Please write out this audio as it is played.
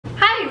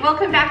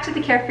welcome back to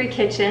the Carefree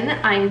Kitchen.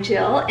 I'm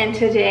Jill, and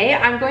today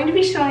I'm going to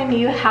be showing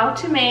you how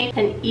to make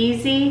an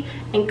easy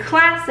and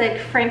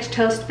classic French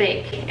toast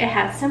bake. It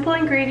has simple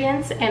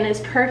ingredients and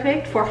is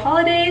perfect for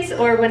holidays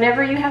or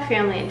whenever you have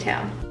family in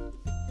town.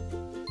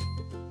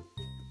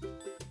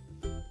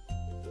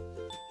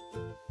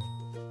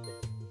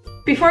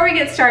 Before we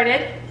get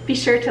started, be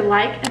sure to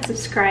like and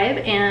subscribe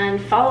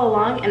and follow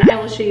along, and I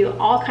will show you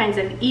all kinds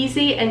of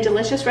easy and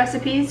delicious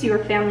recipes your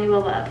family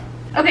will love.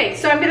 Okay,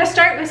 so I'm gonna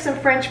start with some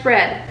French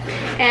bread,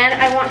 and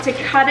I want to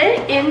cut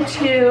it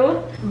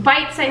into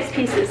bite-sized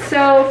pieces.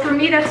 So for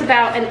me, that's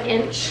about an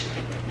inch.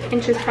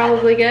 Inch is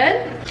probably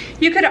good.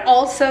 You could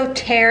also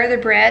tear the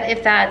bread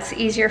if that's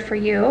easier for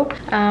you.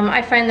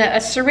 I find that a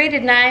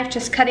serrated knife,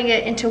 just cutting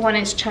it into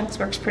 1-inch chunks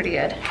works pretty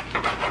good.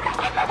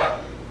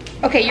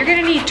 Okay, you're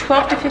gonna need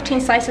 12 to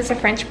 15 slices of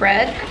French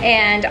bread,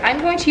 and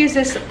I'm going to use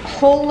this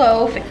whole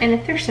loaf, and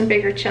if there's some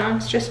bigger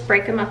chunks, just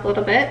break them up a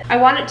little bit. I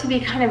want it to be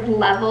kind of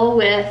level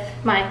with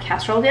my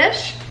casserole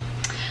dish.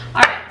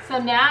 All right, so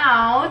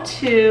now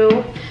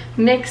to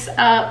mix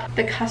up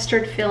the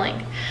custard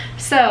filling.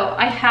 So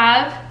I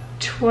have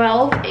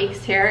 12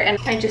 eggs here, and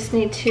I just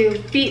need to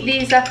beat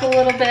these up a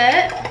little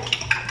bit.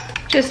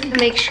 Just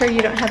make sure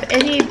you don't have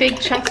any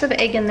big chunks of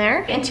egg in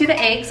there. Into the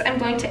eggs, I'm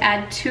going to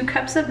add 2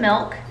 cups of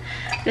milk.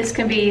 This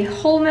can be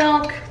whole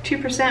milk,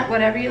 2%,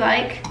 whatever you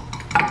like.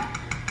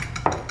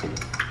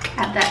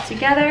 Add that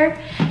together.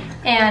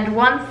 And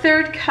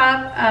 1/3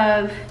 cup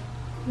of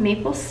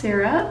maple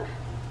syrup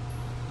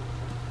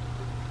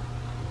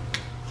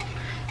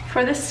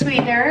for the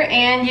sweetener.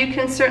 And you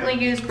can certainly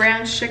use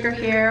brown sugar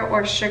here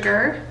or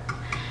sugar,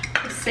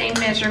 the same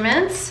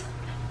measurements.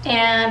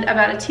 And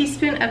about a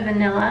teaspoon of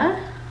vanilla.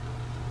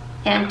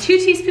 And 2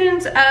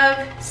 teaspoons of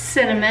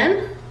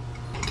cinnamon.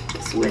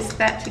 Just whisk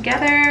that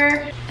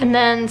together. And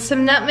then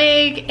some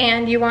nutmeg,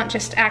 and you want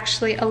just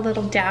actually a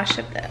little dash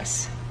of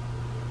this.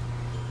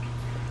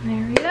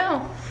 There we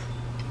go.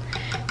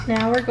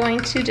 Now we're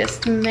going to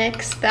just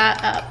mix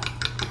that up.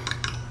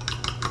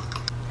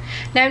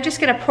 Now I'm just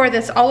gonna pour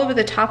this all over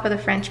the top of the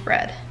French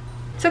bread.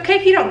 It's okay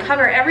if you don't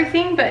cover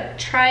everything, but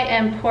try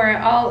and pour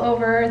it all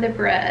over the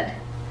bread.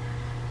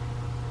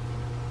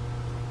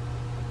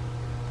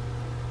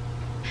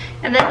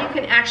 And then you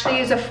can actually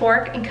use a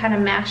fork and kind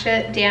of mash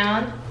it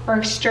down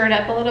or stir it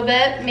up a little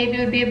bit, maybe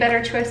would be a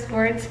better choice of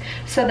words,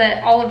 so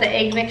that all of the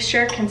egg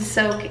mixture can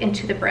soak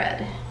into the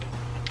bread.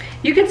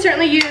 You can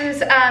certainly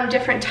use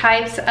different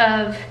types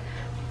of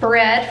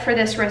bread for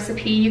this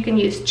recipe. You can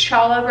use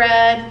challah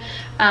bread,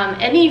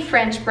 any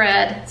French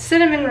bread,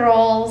 cinnamon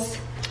rolls,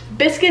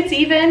 biscuits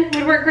even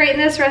would work great in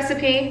this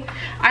recipe.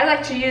 I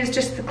like to use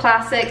just the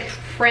classic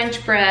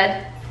French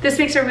bread. This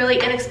makes a really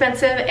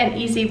inexpensive and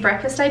easy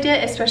breakfast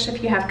idea, especially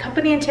if you have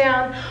company in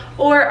town,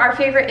 or our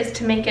favorite is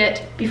to make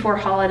it before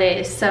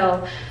holidays.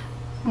 So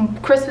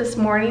Christmas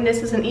morning,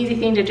 this is an easy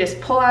thing to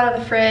just pull out of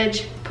the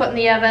fridge, put in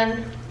the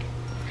oven.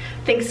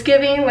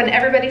 Thanksgiving, when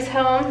everybody's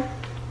home.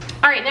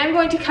 All right, now I'm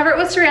going to cover it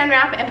with saran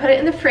wrap and put it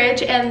in the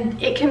fridge,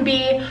 and it can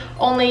be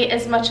only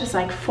as much as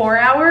like 4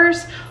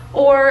 hours,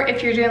 or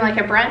if you're doing like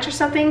a brunch or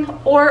something,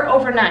 or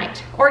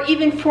overnight, or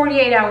even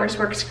 48 hours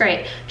works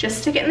great.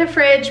 Just stick it in the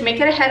fridge, make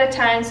it ahead of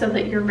time so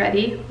that you're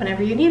ready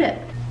whenever you need it.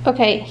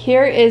 Okay,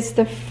 here is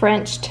the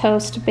French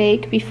toast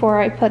bake before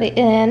I put it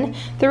in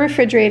the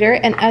refrigerator,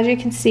 and as you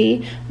can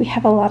see, we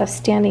have a lot of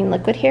standing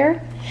liquid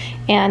here.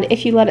 And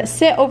if you let it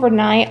sit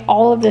overnight,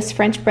 all of this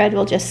French bread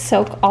will just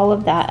soak all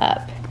of that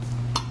up.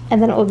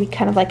 And then it will be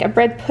kind of like a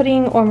bread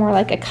pudding or more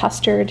like a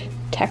custard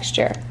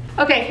texture.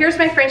 Okay, here's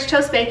my French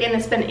toast bake, and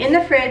it's been in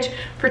the fridge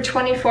for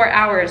 24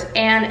 hours.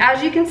 And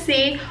as you can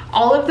see,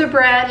 all of the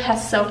bread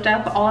has soaked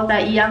up all of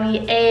that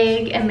yummy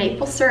egg and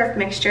maple syrup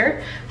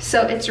mixture,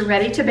 so it's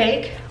ready to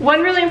bake.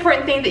 One really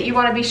important thing that you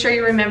want to be sure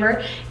you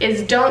remember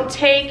is don't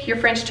take your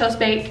French toast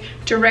bake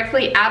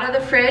directly out of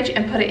the fridge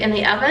and put it in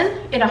the oven,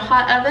 in a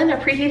hot oven, a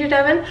preheated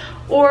oven,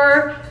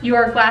 or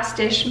your glass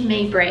dish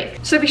may break.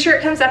 So be sure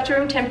it comes up to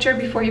room temperature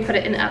before you put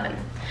it in the oven.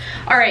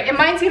 All right, and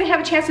mine's gonna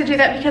have a chance to do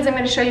that because I'm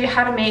gonna show you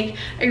how to make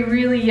a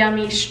really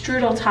yummy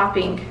strudel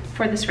topping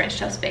for this French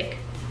toast bake.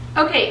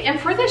 Okay, and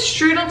for this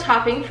strudel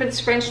topping for this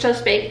French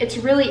toast bake, it's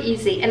really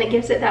easy, and it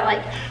gives it that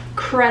like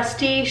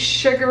crusty,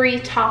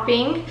 sugary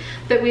topping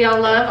that we all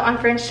love on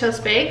French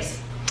toast bakes.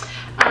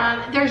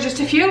 There's just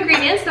a few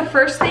ingredients. The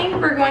first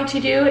thing we're going to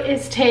do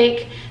is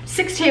take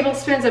 6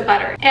 tablespoons of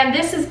butter, and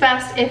this is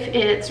best if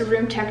it's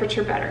room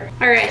temperature butter.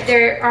 All right,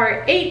 there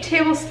are 8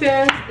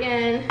 tablespoons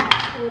in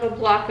a little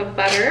block of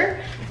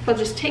butter. We'll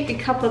just take a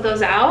couple of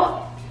those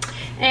out.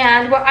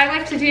 And what I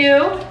like to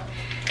do,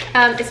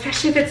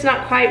 especially if it's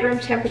not quite room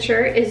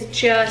temperature, is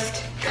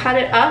just cut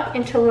it up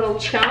into little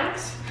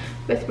chunks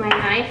with my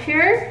knife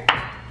here.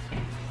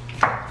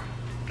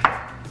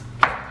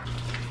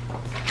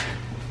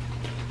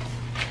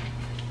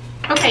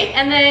 Okay,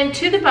 and then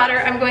to the butter,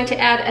 I'm going to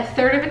add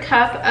 1/3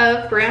 cup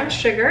of brown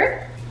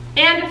sugar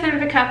and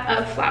 1/3 cup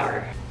of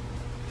flour.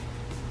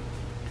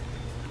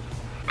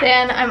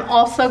 Then I'm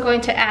also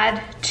going to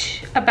add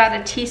about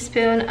a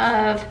teaspoon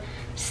of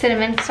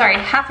cinnamon, sorry,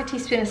 half a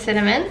teaspoon of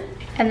cinnamon.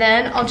 And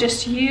then I'll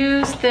just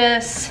use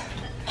this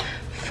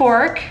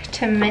fork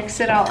to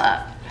mix it all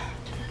up.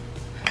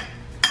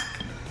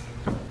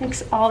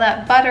 Mix all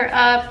that butter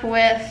up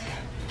with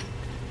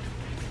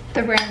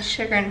the brown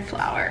sugar and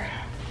flour.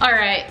 All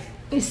right,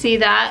 you see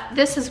that?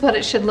 This is what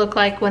it should look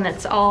like when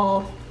it's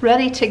all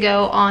ready to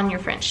go on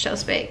your French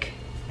toast bake.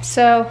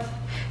 So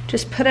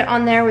just put it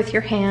on there with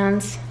your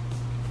hands.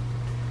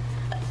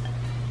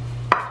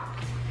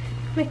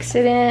 Mix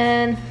it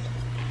in.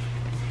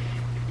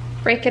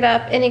 Break it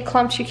up, any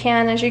clumps you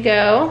can as you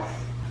go.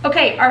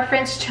 Okay, our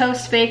French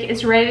toast bake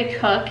is ready to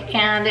cook,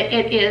 and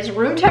it is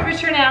room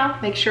temperature now.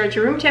 Make sure it's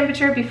room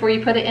temperature before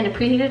you put it in a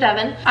preheated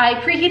oven. I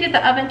preheated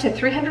the oven to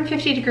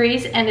 350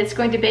 degrees, and it's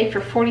going to bake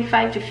for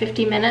 45 to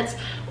 50 minutes,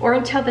 or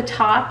until the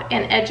top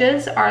and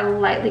edges are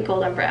lightly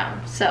golden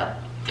brown. So,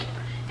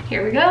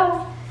 here we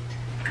go.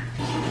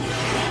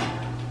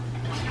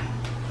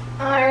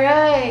 All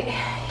right,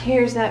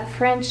 here's that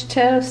French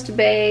toast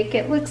bake.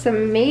 It looks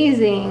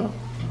amazing.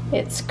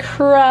 It's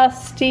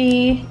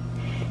crusty.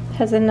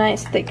 Has a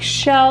nice thick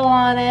shell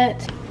on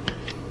it.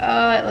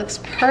 Oh, it looks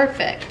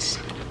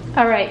perfect.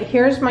 All right,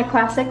 here's my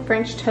classic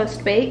French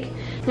toast bake.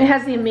 It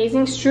has the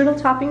amazing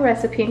Streusel Topping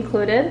recipe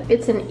included.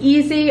 It's an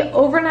easy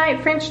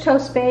overnight French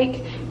toast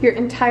bake your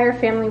entire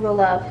family will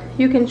love.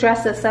 You can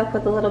dress this up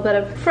with a little bit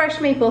of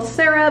fresh maple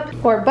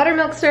syrup or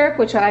buttermilk syrup,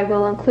 which I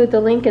will include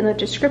the link in the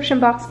description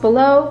box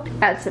below.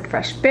 Add some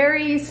fresh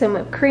berries, some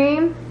whipped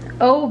cream.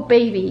 Oh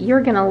baby,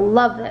 you're gonna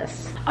love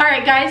this. All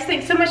right guys,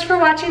 thanks so much for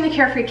watching the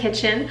Carefree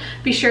Kitchen.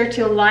 Be sure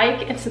to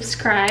like and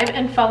subscribe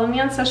and follow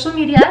me on social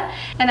media,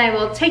 and I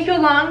will take you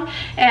along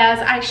as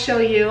I show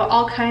you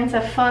all kinds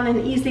of fun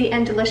and easy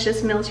and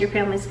delicious meals your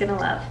family's gonna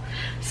love.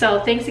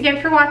 So thanks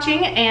again for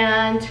watching,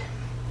 and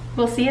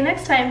we'll see you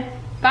next time.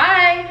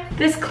 Bye!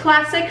 This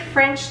classic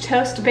French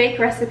toast bake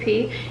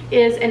recipe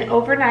is an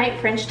overnight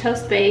French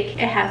toast bake.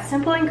 It has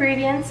simple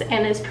ingredients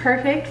and is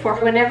perfect for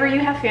whenever you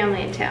have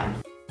family in town.